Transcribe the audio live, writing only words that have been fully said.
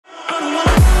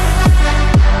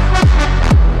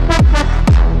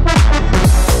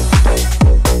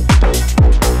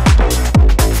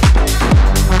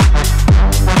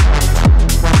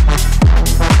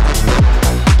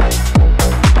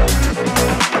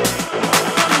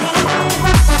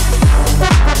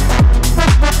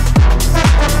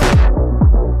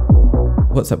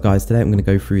What's up guys, today I'm going to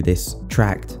go through this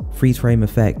tracked freeze frame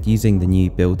effect using the new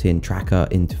built-in tracker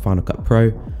into Final Cut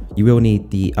Pro. You will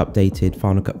need the updated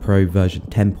Final Cut Pro version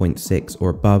 10.6 or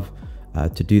above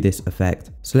to do this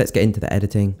effect. So let's get into the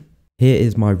editing. Here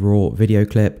is my raw video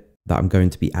clip that I'm going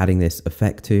to be adding this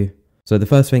effect to. So the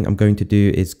first thing I'm going to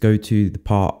do is go to the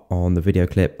part on the video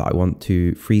clip that I want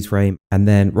to freeze frame, and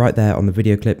then right there on the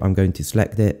video clip I'm going to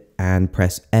select it and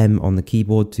press M on the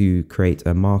keyboard to create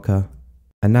a marker.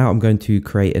 And now I'm going to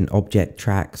create an object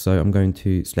track. So I'm going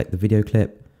to select the video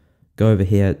clip, go over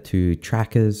here to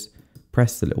trackers,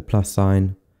 press the little plus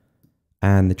sign,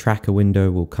 and the tracker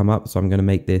window will come up. So I'm going to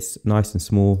make this nice and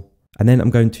small. And then I'm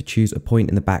going to choose a point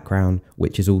in the background,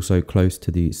 which is also close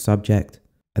to the subject.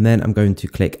 And then I'm going to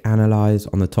click Analyze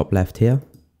on the top left here.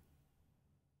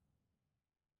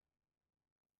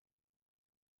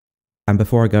 And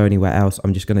before I go anywhere else,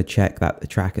 I'm just going to check that the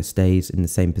tracker stays in the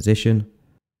same position.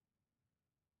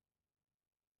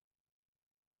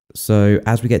 So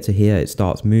as we get to here, it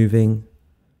starts moving.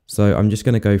 So I'm just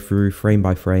going to go through frame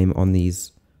by frame on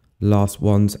these last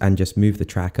ones and just move the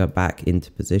tracker back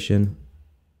into position.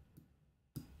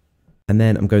 And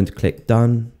then I'm going to click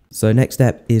Done. So next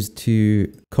step is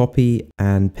to copy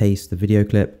and paste the video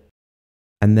clip.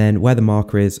 And then where the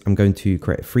marker is, I'm going to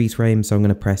create a freeze frame. So I'm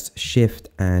going to press Shift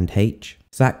and H.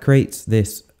 So that creates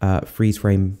this freeze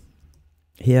frame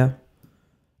here.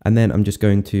 And then I'm just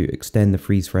going to extend the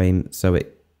freeze frame so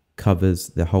it covers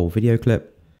the whole video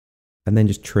clip, and then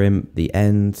just trim the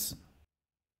ends.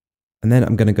 And then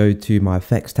I'm going to go to my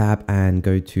effects tab and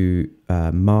go to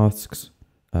masks,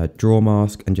 draw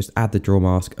mask, and just add the draw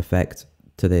mask effect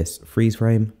to this freeze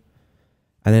frame.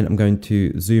 And then I'm going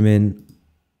to zoom in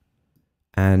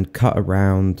and cut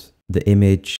around the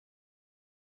image.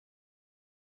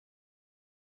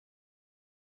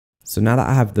 So now that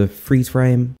I have the freeze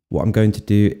frame, what I'm going to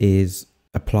do is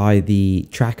apply the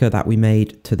tracker that we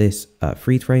made to this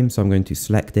freeze frame. So I'm going to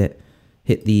select it,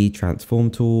 hit the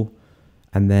transform tool,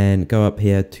 and then go up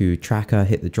here to tracker,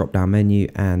 hit the drop down menu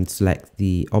and select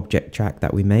the object track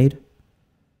that we made.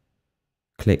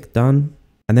 Click Done.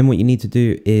 And then what you need to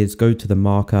do is go to the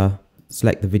marker,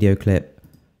 select the video clip,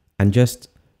 and just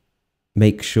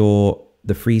make sure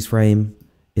the freeze frame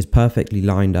is perfectly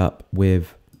lined up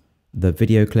with the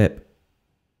video clip,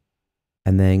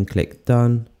 and then click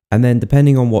Done. And then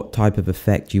depending on what type of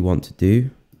effect you want to do,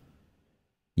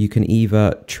 you can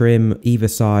either trim either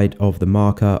side of the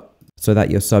marker so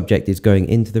that your subject is going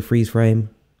into the freeze frame,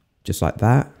 just like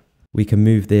that. We can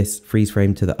move this freeze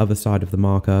frame to the other side of the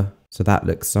marker, so that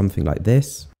looks something like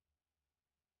this.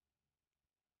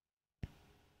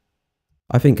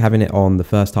 I think having it on the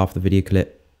first half of the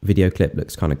video clip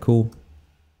looks kind of cool.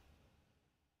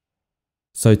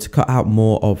 So to cut out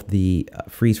more of the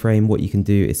freeze frame, what you can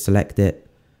do is select it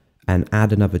and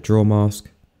add another draw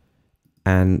mask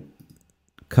and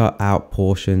cut out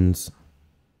portions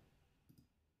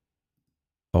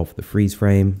of the freeze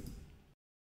frame,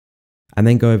 and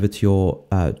then go over to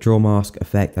your draw mask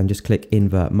effect and just click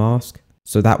invert mask.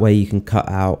 So that way you can cut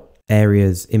out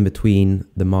areas in between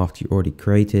the masks you already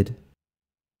created.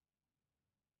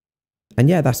 And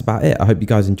yeah, that's about it. I hope you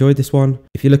guys enjoyed this one.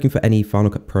 If you're looking for any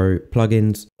Final Cut Pro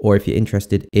plugins, or if you're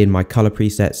interested in my color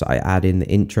presets that I add in the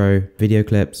intro video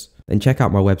clips, then check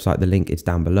out my website. The link is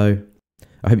down below.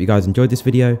 I hope you guys enjoyed this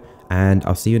video, and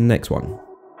I'll see you in the next one.